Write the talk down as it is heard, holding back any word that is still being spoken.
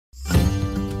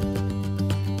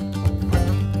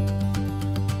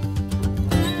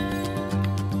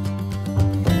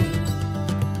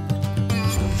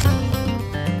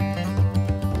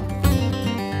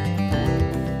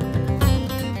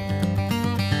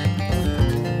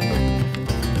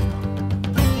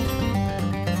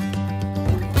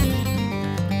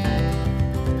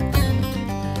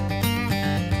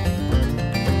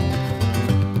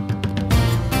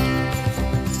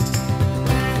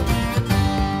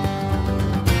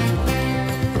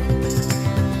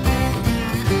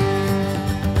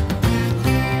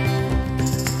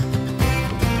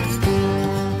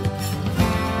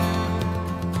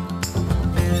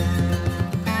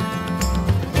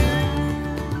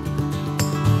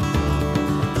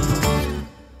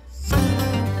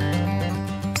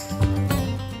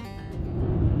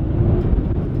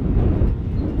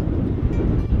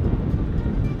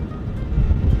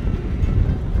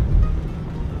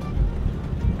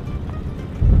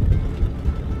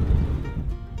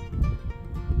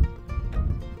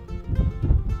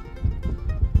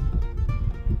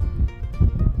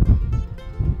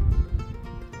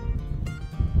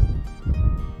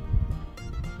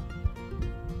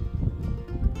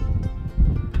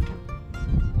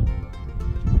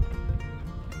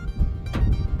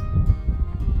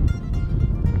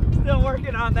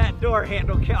on that door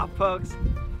handle, Cowpokes.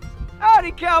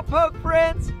 Howdy, Cowpoke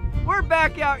friends. We're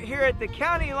back out here at the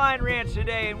County Line Ranch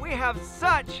today, and we have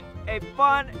such a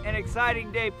fun and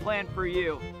exciting day planned for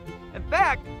you. In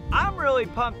fact, I'm really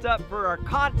pumped up for our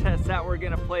contest that we're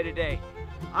gonna play today.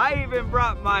 I even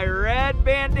brought my red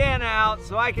bandana out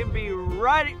so I can be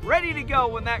ready to go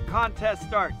when that contest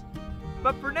starts.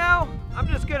 But for now, I'm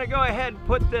just gonna go ahead and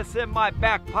put this in my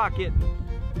back pocket.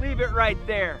 Leave it right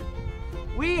there.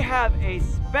 We have a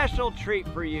special treat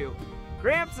for you.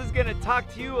 Gramps is gonna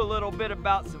talk to you a little bit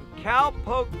about some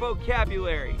cowpoke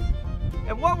vocabulary.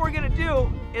 And what we're gonna do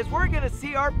is we're gonna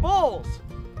see our bulls.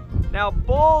 Now,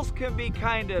 bulls can be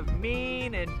kind of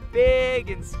mean and big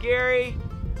and scary,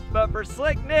 but for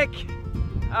Slick Nick,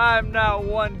 I'm not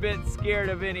one bit scared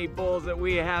of any bulls that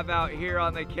we have out here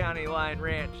on the County Line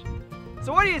Ranch.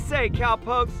 So what do you say,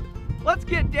 Cowpokes? Let's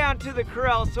get down to the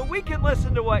corral so we can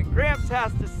listen to what Gramps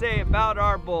has to say about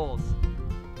our bulls.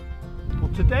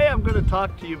 Well, today I'm going to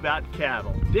talk to you about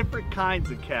cattle, different kinds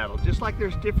of cattle, just like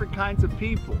there's different kinds of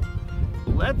people.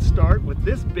 Let's start with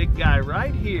this big guy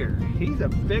right here. He's a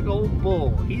big old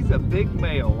bull. He's a big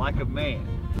male, like a man.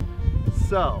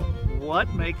 So,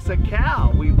 what makes a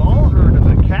cow? We've all heard of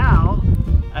a cow.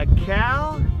 A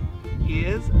cow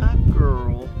is a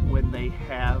girl when they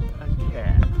have a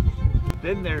calf.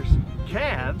 Then there's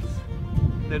calves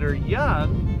that are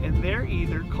young, and they're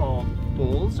either called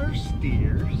bulls or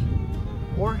steers,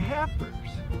 or heifers,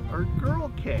 or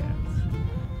girl calves.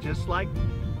 Just like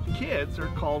kids are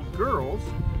called girls,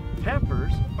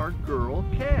 heifers are girl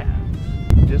calves.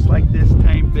 Just like this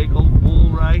tame big old bull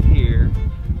right here,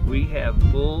 we have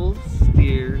bulls,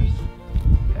 steers,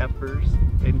 heifers,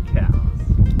 and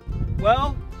cows.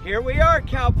 Well, here we are,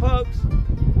 Cowpokes.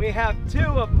 We have two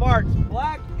of Mark's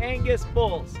black Angus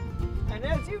bulls. And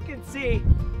as you can see,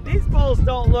 these bulls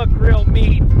don't look real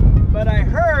mean, but I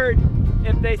heard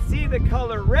if they see the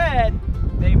color red,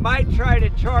 they might try to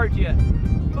charge you.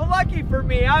 But lucky for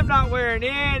me, I'm not wearing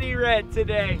any red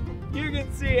today. You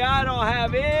can see I don't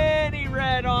have any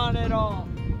red on at all.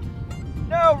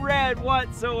 No red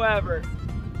whatsoever.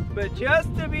 But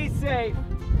just to be safe,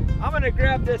 I'm gonna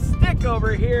grab this stick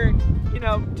over here,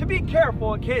 to be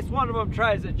careful in case one of them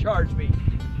tries to charge me.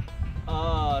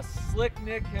 Slick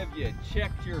Nick, have you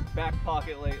checked your back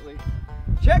pocket lately?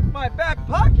 Check my back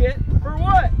pocket? For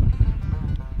what?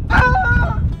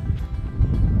 Ah!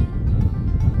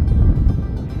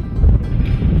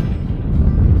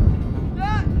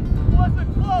 That was a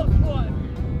close one.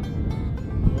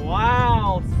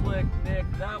 Wow, Slick Nick,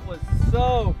 that was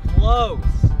so close.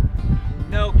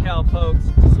 No, Cowpokes,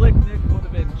 Slick Nick would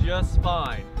have been just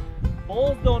fine.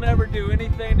 Bulls don't ever do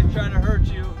anything to try to hurt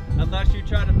you unless you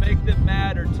try to make them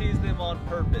mad or tease them on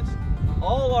purpose.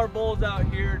 All our bulls out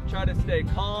here try to stay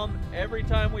calm every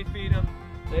time we feed them.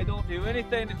 They don't do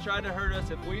anything to try to hurt us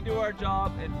if we do our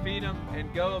job and feed them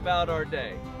and go about our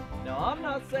day. Now, I'm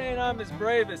not saying I'm as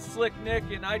brave as Slick Nick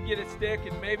and I'd get a stick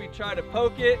and maybe try to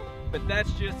poke it, but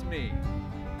that's just me.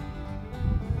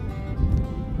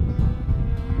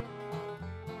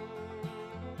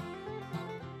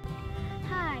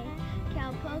 Hi,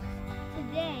 Cowpokes.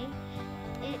 Today,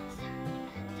 it's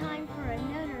time for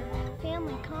another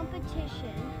family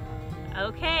competition.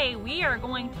 Okay, we are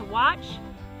going to watch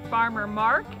Farmer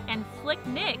Mark and Slick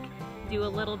Nick do a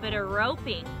little bit of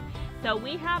roping. So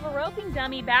we have a roping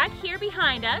dummy back here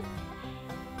behind us.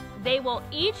 They will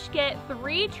each get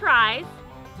 3 tries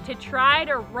to try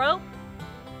to rope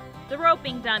the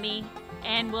roping dummy,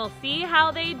 and we'll see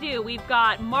how they do. We've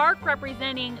got Mark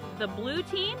representing the blue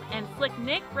team and Slick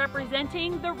Nick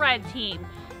representing the red team.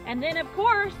 And then of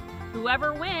course,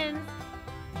 whoever wins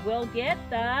will get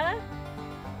the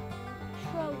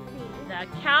Trophy. The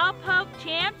Cowpoke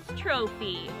Champs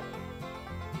Trophy.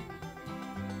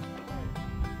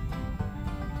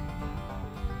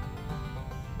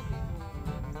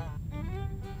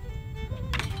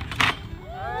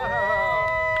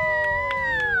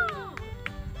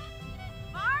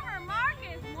 Farmer Mark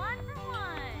is 1 for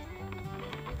 1.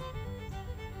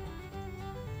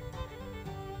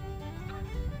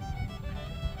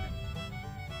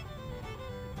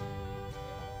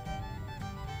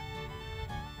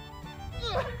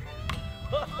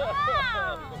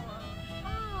 Wow!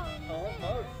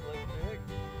 Almost, Slick Nick.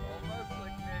 Almost,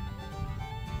 Slick Nick.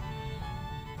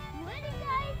 Ready,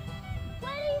 guys?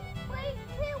 Ready, 3,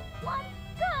 2, 1,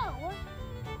 go!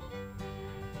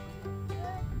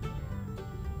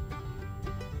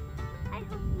 I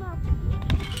hope not.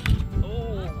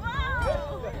 Oh!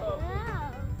 Wow!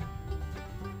 Wow.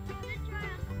 Good try,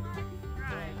 Mark.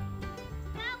 Right.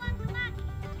 Go, Uncle Mac.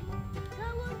 Go,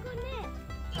 Uncle Nick.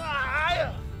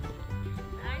 Ah!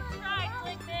 Nice try,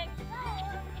 Slick Nick.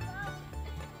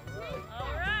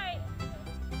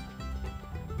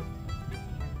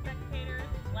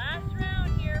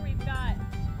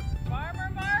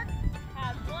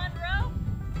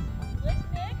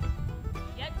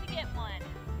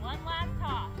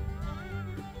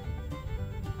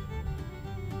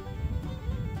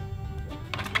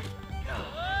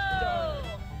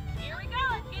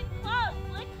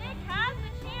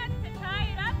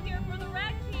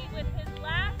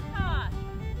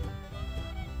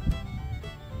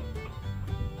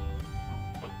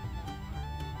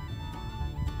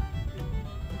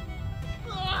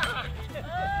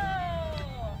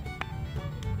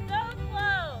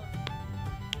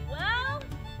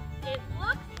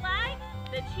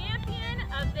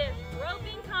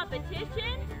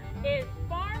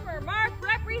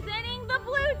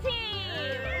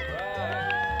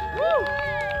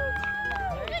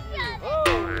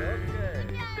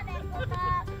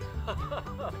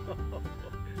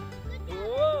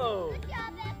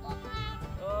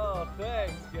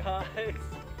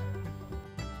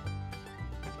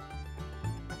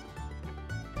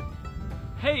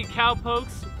 Hey,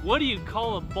 Cowpokes, what do you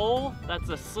call a bull that's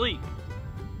asleep?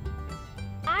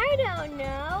 I don't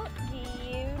know. Do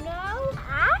you know?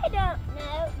 I don't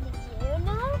know. Do you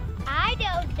know? I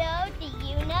don't know. Do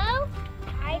you know?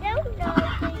 I don't know.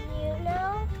 Do you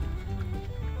know?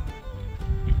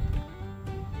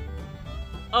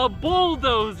 A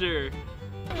bulldozer!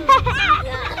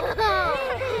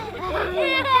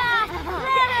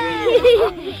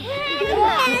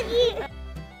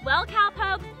 Well,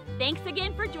 Cowpokes, thanks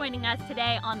again for joining us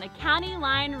today on the County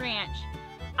Line Ranch.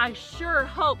 I sure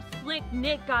hope Slick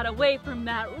Nick got away from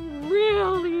that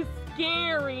really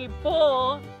scary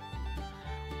bull.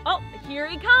 Oh, here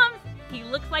he comes. He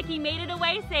looks like he made it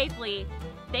away safely.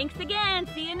 Thanks again.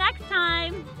 See you next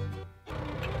time.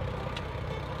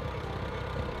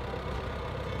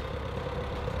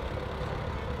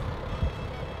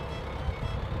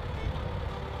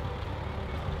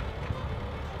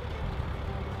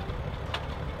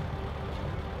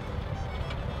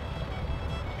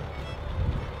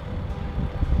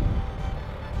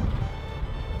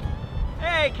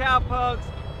 Hey Cowpokes,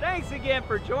 thanks again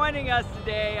for joining us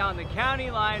today on the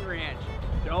County Line Ranch.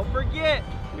 Don't forget,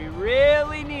 we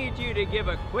really need you to give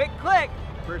a quick click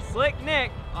for Slick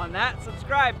Nick on that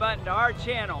subscribe button to our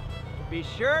channel. Be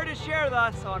sure to share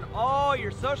us on all your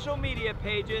social media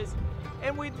pages,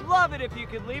 and we'd love it if you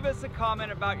could leave us a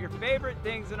comment about your favorite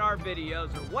things in our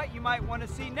videos or what you might want to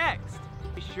see next.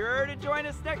 Be sure to join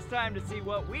us next time to see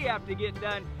what we have to get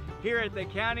done here at the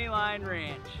County Line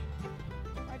Ranch.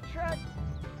 My truck.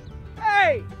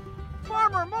 Hey,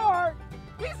 Farmer Mark,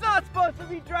 he's not supposed to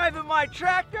be driving my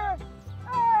tractor.